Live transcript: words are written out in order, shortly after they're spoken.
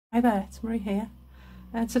Hi there, it's Marie here.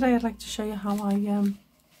 Today I'd like to show you how I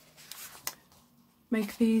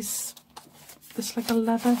make this like a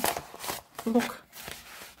leather look,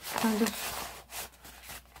 kind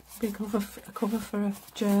of a cover for a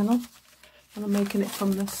journal, and I'm making it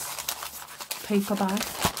from this paper bag.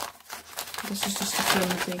 This is just a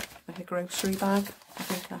flimsy, like a grocery bag. I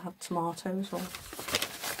think I had tomatoes or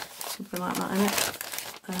something like that in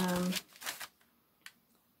it.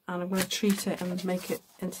 And I'm going to treat it and make it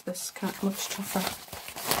into this kind of much tougher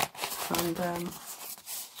and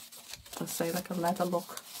let's say like a leather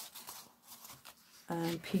look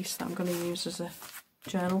piece that I'm going to use as a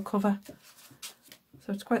journal cover.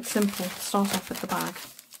 So it's quite simple. Start off with the bag,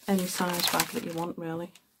 any size bag that you want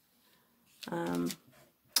really. And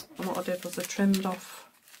what I did was I trimmed off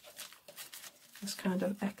this kind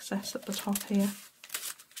of excess at the top here.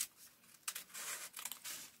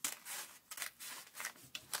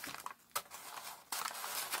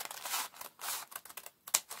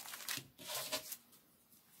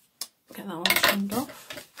 Get that one trimmed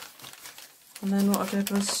off, and then what I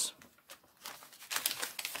did was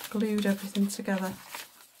glued everything together.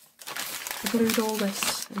 I glued all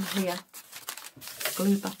this in here,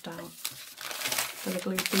 glued that down, then I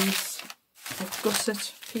glued these like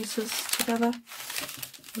gusset pieces together,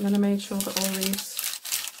 and then I made sure that all these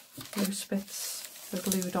loose bits were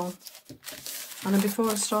glued on. And then before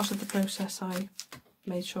I started the process I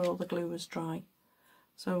made sure all the glue was dry.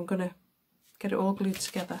 So I'm going to get it all glued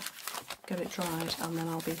together, get it dried, and then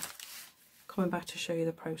I'll be coming back to show you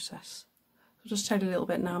the process. I'll just tell you a little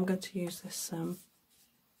bit now. I'm going to use this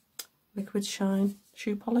liquid shine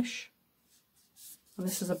shoe polish, and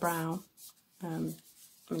this is a brown. And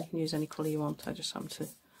you can use any colour you want. I just happen to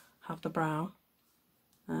have the brown.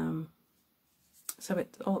 So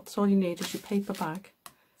all you need is your paper bag,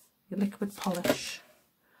 your liquid polish,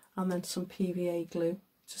 and then some PVA glue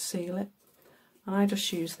to seal it. And I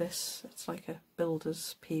just use this, it's like a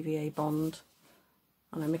builder's PVA bond,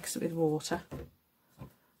 and I mix it with water,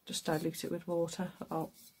 just dilute it with water, about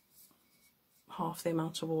half the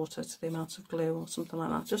amount of water to the amount of glue or something like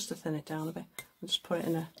that, just to thin it down a bit, and just put it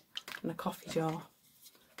in a coffee jar,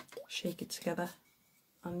 shake it together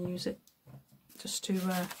and use it just to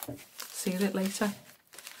seal it later.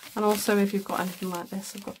 And also if you've got anything like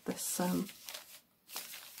this, I've got this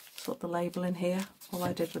sort of the label in here. All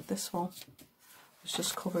I did with this one was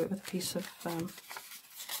just cover it with a piece of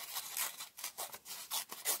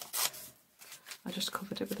I just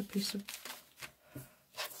covered it with a piece of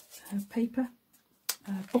paper,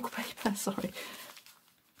 book paper, sorry.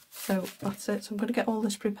 So that's it. So I'm going to get all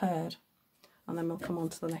this prepared, and then we'll come on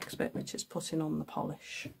to the next bit, which is putting on the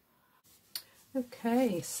polish.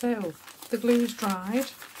 Okay, so the glue's dried.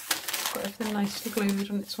 Got everything nicely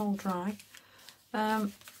glued and it's all dry.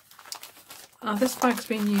 Now this bag's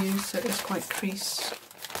been used, so it's quite creased,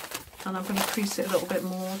 and I'm going to crease it a little bit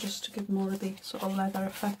more just to give more of the sort of leather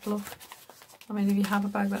effect look. I mean, if you have a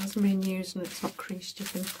bag that hasn't been used and it's not creased, you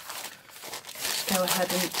can just go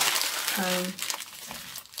ahead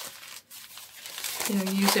and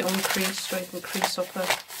use it uncreased, or you can crease up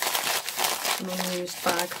an unused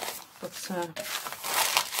bag. But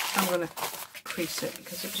I'm going to crease it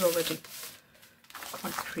because it was already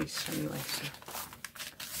quite creased anyway. So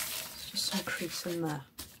just some crease in there,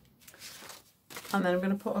 and then I'm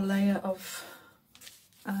going to put a layer of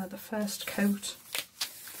the first coat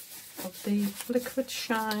of the liquid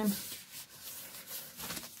shine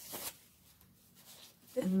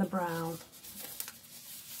in the brown.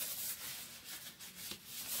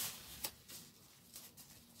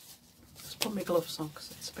 Just put my gloves on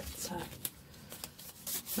because it's a bit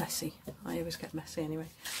messy. I always get messy anyway.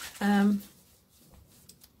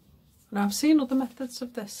 Now I've seen other methods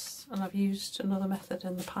of this, and I've used another method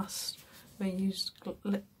in the past. We used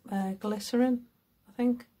glycerin, I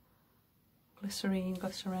think,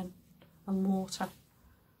 glycerin and water,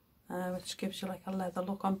 which gives you like a leather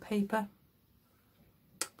look on paper.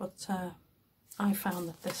 But I found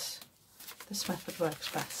that this method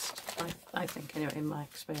works best. I think anyway, in my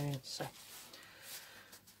experience.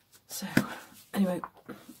 So anyway,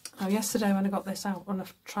 now yesterday when I got this out, when I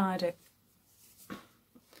tried it,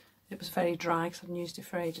 it was very dry because I hadn't used it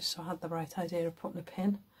for ages, so I had the right idea of putting a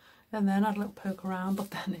pin, and then I had a little poke around,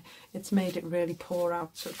 but then it's made it really pour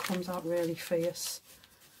out, so it comes out really fierce.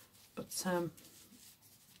 But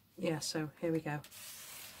yeah, so here we go.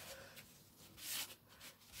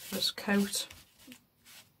 Just coat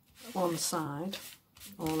one side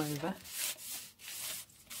all over.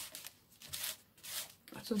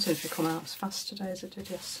 It doesn't seem to come out as fast today as it did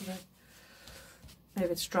yesterday.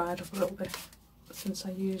 Maybe it's dried up a little bit since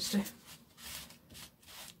I used it.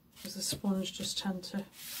 because the sponge just tend to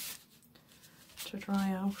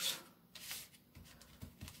dry out.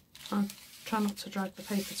 I try not to drag the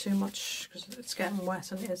paper too much because it's getting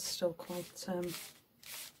wet and it is still quite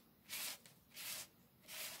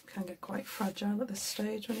can get quite fragile at this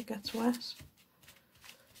stage when it gets wet.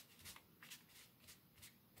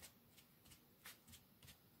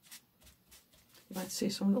 You might see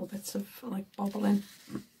some little bits of like bobbling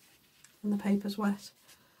when the paper's wet,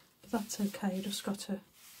 but that's okay. You just got to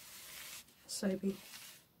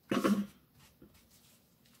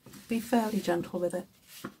be fairly gentle with it.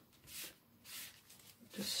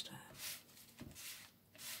 Just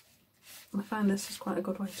I find this is quite a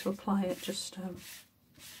good way to apply it, just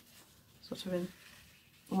sort of in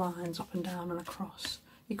lines up and down and across.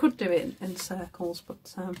 You could do it in circles, but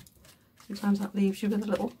sometimes that leaves you with a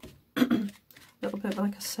little little bit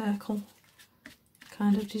like a circle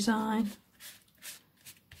kind of design.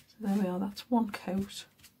 So there we are, that's one coat.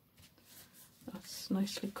 That's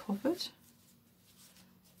nicely covered.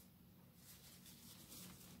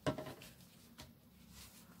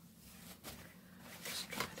 Just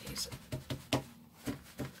dry these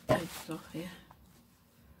edges off here.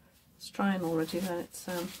 It's drying already then, it's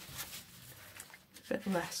a bit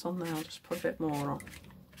less on there, I'll just put a bit more on.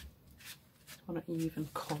 Just want an even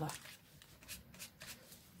colour.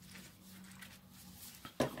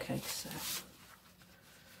 Okay, so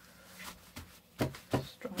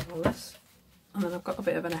just dry all this. And then I've got a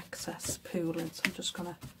bit of an excess pooling, so I'm just going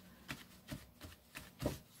to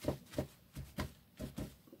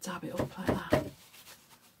dab it up like that.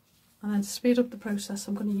 And then to speed up the process,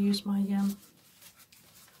 I'm going to use my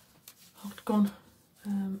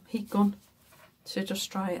heat gun to just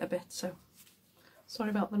dry it a bit. So sorry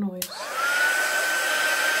about the noise.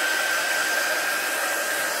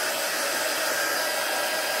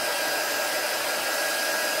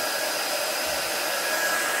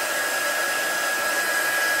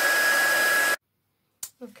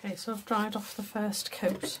 Okay, so I've dried off the first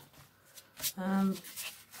coat.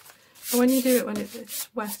 But when you do it when it's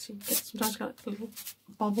wet, you sometimes get little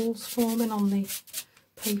bubbles forming on the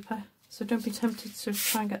paper. So don't be tempted to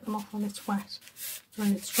try and get them off when it's wet.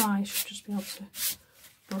 When it's dry, you should just be able to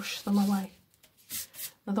brush them away.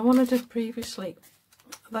 Now the one I did previously,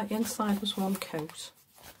 that inside was one coat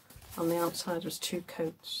and the outside was two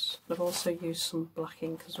coats. I've also used some black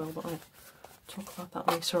ink as well, but I'll talk about that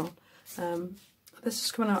later on. This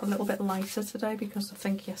is coming out a little bit lighter today because I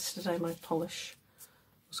think yesterday my polish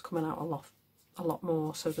was coming out a lot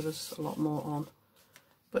more, so there was a lot more on.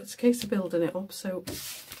 But it's a case of building it up, so I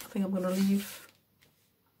think I'm going to leave.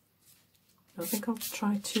 I think I'll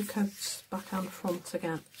try two coats back and front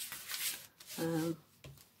again, and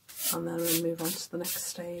then we'll move on to the next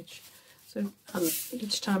stage. So, and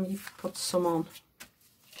each time you put some on,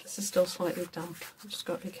 this is still slightly damp. You've just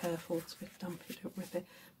got to be careful, it's a bit damp, you don't rip it.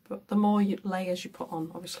 But the more layers you put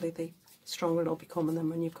on, obviously the stronger it'll become, and then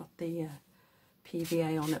when you've got the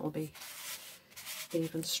PVA on, it'll be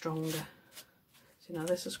even stronger. So now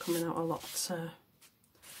this is coming out a lot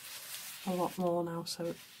more now,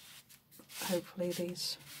 so hopefully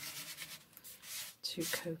these two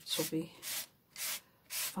coats will be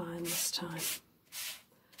fine this time.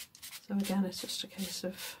 So again, it's just a case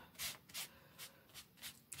of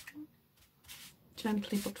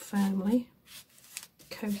gently but firmly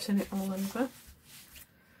coating it all over.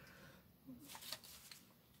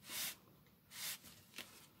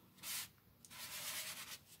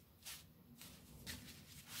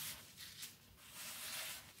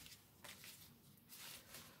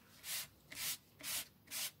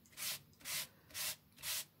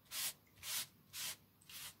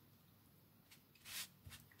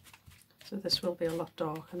 So this will be a lot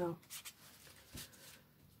darker now.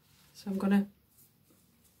 So I'm going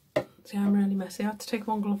to, see, I'm really messy. I had to take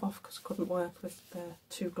one glove off because I couldn't work with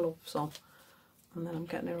two gloves on, and then I'm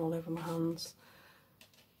getting it all over my hands.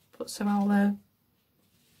 But so I'll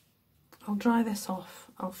dry this off,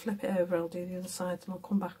 I'll flip it over, I'll do the other side, and I'll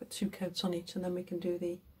come back with two coats on each, and then we can do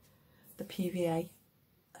the PVA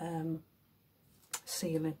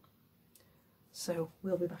sealing. So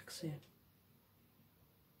we'll be back soon.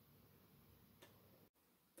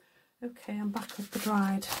 Okay, I'm back with the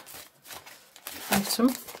dried item.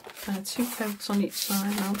 Two coats on each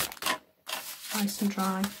side now, nice and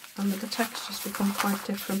dry, and the texture's become quite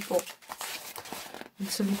different, but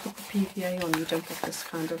until you put the PVA on you don't get this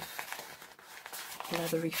kind of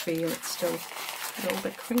leathery feel. It's still a little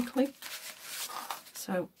bit crinkly.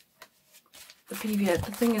 So the PVA,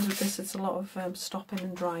 the thing is with this, it's a lot of stopping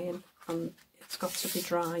and drying, and it's got to be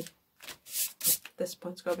dry. At this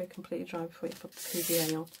point it's got to be completely dry before you put the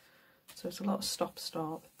PVA on. So it's a lot of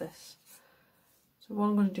stop-start with this. So So what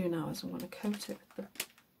I'm going to do now is I'm going to coat it with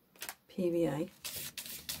the PVA,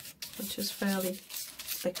 which is fairly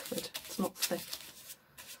liquid, it's not thick.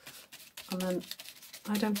 And then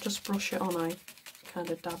I don't just brush it on, I kind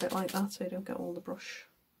of dab it like that so you don't get all the brush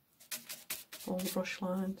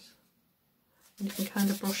lines. And you can kind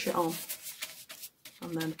of brush it on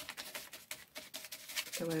and then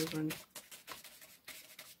go over and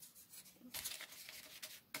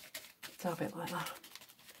dab it like that.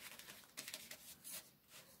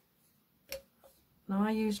 Now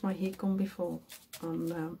I used my heat gun before, and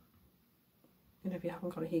you know, if you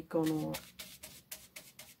haven't got a heat gun or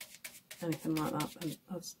anything like that, then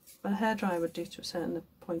that's, a hairdryer would do to a certain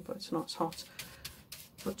point, but it's not as hot.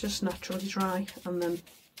 But just naturally dry, and then,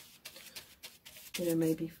 you know,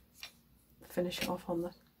 maybe finish it off on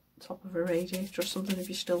the top of a radiator or something if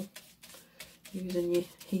you're still using your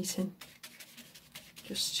heating,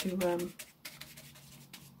 just to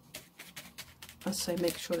as I say,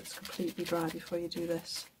 make sure it's completely dry before you do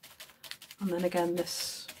this. And then again,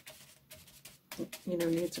 this, you know,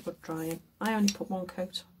 needs a good drying. I only put one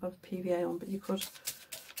coat of PVA on, but you could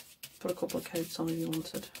put a couple of coats on if you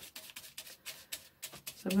wanted.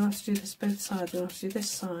 So I'm going to have to do this both sides. I'm going to have to do this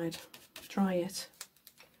side, dry it,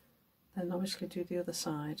 then obviously do the other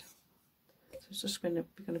side. So it's just going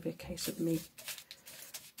to be a case of me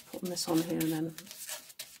putting this on here and then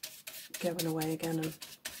going away again and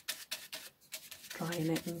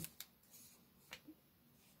drying it and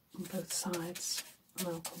on both sides, and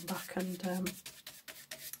I'll come back and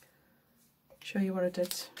show you what I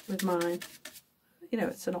did with mine. You know,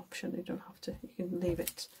 it's an option, you don't have to, you can leave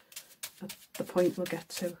it at the point we'll get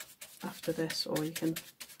to after this, or you can,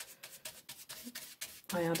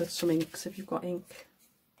 I added some inks if you've got ink.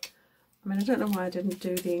 I mean, I don't know why I didn't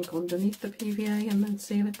do the ink underneath the PVA and then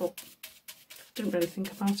seal it, but I didn't really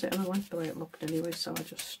think about it and I liked the way it looked anyway, so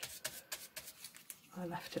I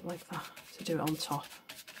left it like that to do it on top.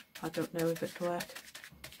 I don't know if it'd work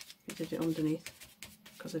if you did it underneath,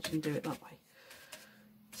 because I didn't do it that way.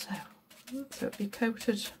 So it'd be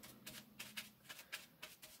coated,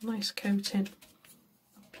 nice coating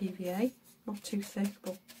of PVA, not too thick,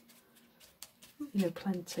 but you know,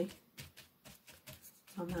 plenty.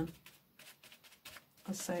 And then,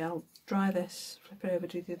 as I say, I'll dry this, flip it over,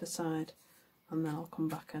 do the other side, and then I'll come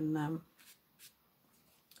back and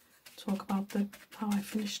talk about how I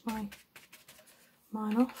finished mine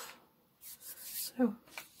off. So,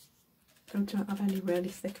 don't have any really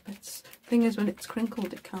thick bits. The thing is, when it's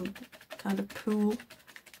crinkled, it can kind of pool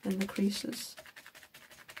in the creases,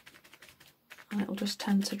 and it'll just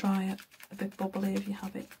tend to dry a bit bubbly if you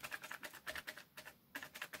have it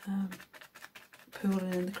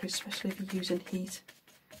pooling in the crease, especially if you're using heat.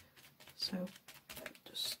 So,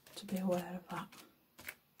 just to be aware of that.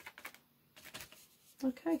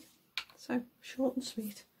 Okay. So, short and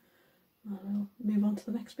sweet, and I'll move on to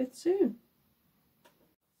the next bit soon.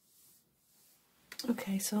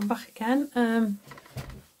 Okay, so I'm back again.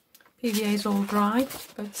 PVA is all dry,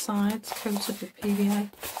 both sides, coated with PVA.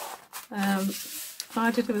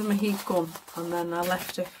 I did it with my heat gun and then I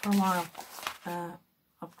left it for a while.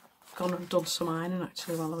 I've gone and done some ironing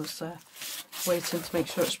actually while I was waiting to make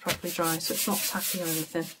sure it's properly dry, so it's not tacky or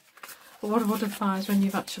anything. But what I would advise when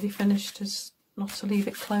you've actually finished is not to leave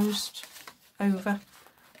it closed over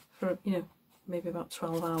for, you know, maybe about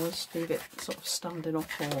 12 hours. Leave it sort of standing up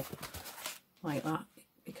or like that,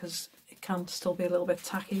 because it can still be a little bit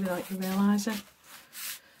tacky without you realising.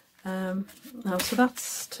 Now, so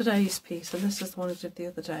that's today's piece, and this is the one I did the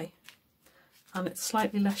other day, and it's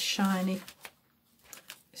slightly less shiny.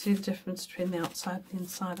 You see the difference between the outside and the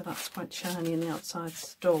inside of that's quite shiny and the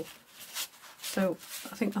outside's dull. So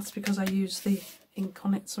I think that's because I used the ink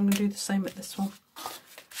on it, so I'm going to do the same with this one.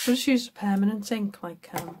 So just use a permanent ink, like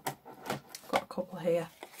I've got a couple here,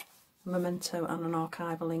 a Memento and an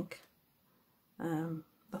archival ink.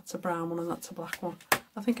 That's a brown one and that's a black one.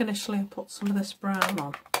 I think initially I put some of this brown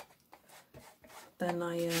on, then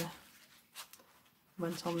I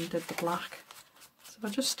went on and did the black. So I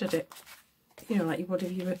just did it, you know, like you would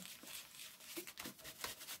if you were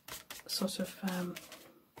sort of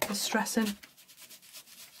distressing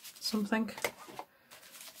something.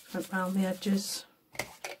 Went round the edges.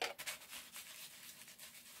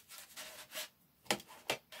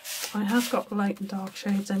 I have got light and dark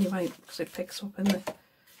shades anyway, because it picks up in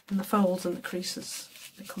the folds and the creases.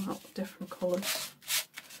 They come out with different colours.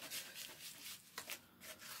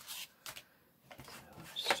 So I'll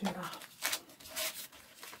just do that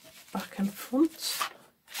back and front.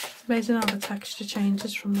 It's amazing how the texture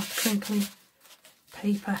changes from that crinkly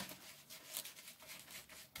paper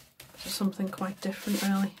to something quite different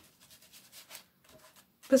really.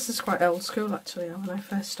 This is quite old school actually. When I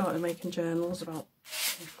first started making journals about,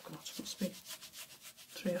 oh God, it must be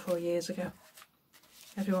 3 or 4 years ago,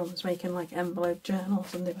 everyone was making like envelope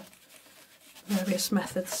journals, and there were various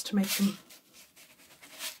methods to make them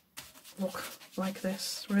look like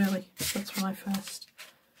this, really. That's when I first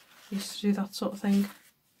used to do that sort of thing.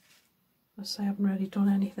 I say I haven't really done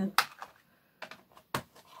anything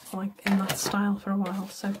like in that style for a while,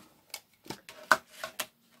 so.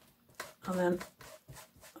 And then,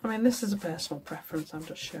 I mean, this is a personal preference, I'm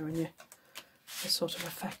just showing you the sort of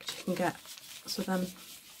effect you can get. So then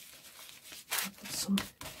I'll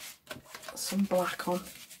put some black on.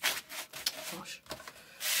 Gosh.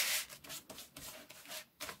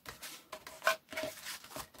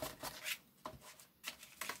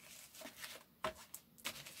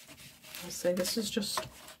 I say this is just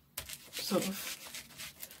sort of,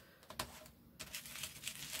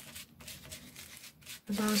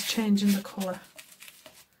 as I was changing the colour,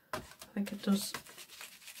 I think it does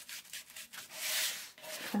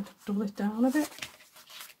kind of dull it down a bit.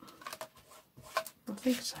 I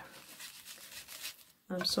think so.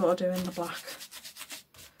 I'm sort of doing the black.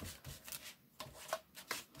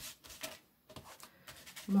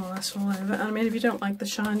 More or less all over. I mean, if you don't like the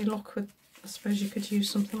shiny look, I suppose you could use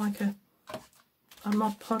something like a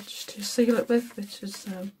Mod Podge to seal it with, which is,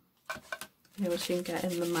 you know, which you can get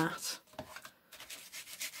in the matte.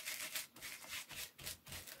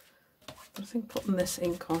 I think putting this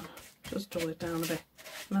ink on just dull it down a bit.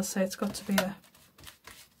 And I say it's got to be a,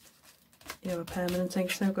 you know, a permanent ink.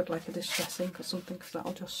 It's no good like a distress ink or something, because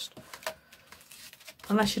that'll just,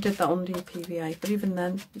 unless you did that under your PVA. But even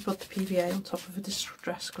then, you put the PVA on top of a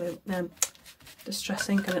distress glue, distress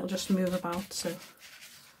ink, and it'll just move about. So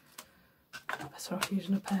better off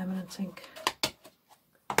using a permanent ink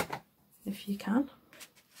if you can.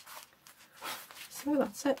 So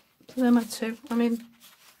that's it. So they're my two. I mean,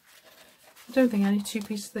 I don't think any two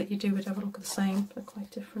pieces that you do would ever look the same. They're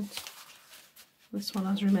quite different. This one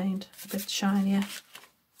has remained a bit shinier.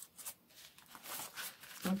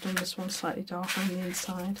 I've done this one slightly darker on the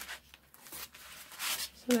inside.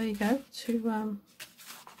 So there you go, two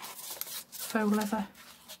faux leather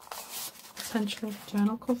potential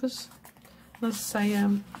journal covers. And as I say,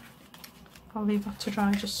 I'll leave that to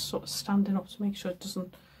dry, just sort of standing up to make sure it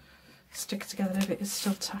doesn't stick together if it is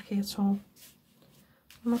still tacky at all.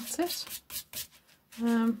 And that's it.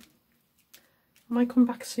 I might come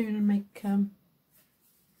back soon and make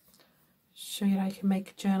show you how you can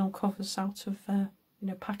make journal covers out of you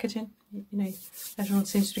know, packaging. You know, everyone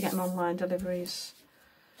seems to be getting online deliveries.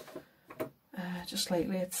 Just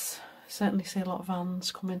lately, it's I certainly see a lot of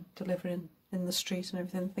vans coming delivering in the street and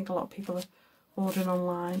everything. I think a lot of people are ordering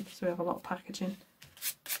online, so we have a lot of packaging.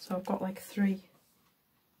 So I've got like three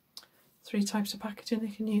types of packaging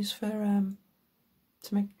you can use for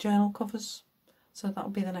to make journal covers. So that'll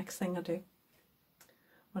be the next thing I do.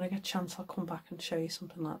 When I get a chance, I'll come back and show you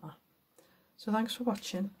something like that. So thanks for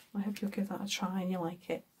watching. I hope you'll give that a try and you like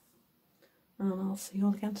it. And I'll see you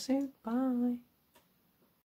all again soon. Bye.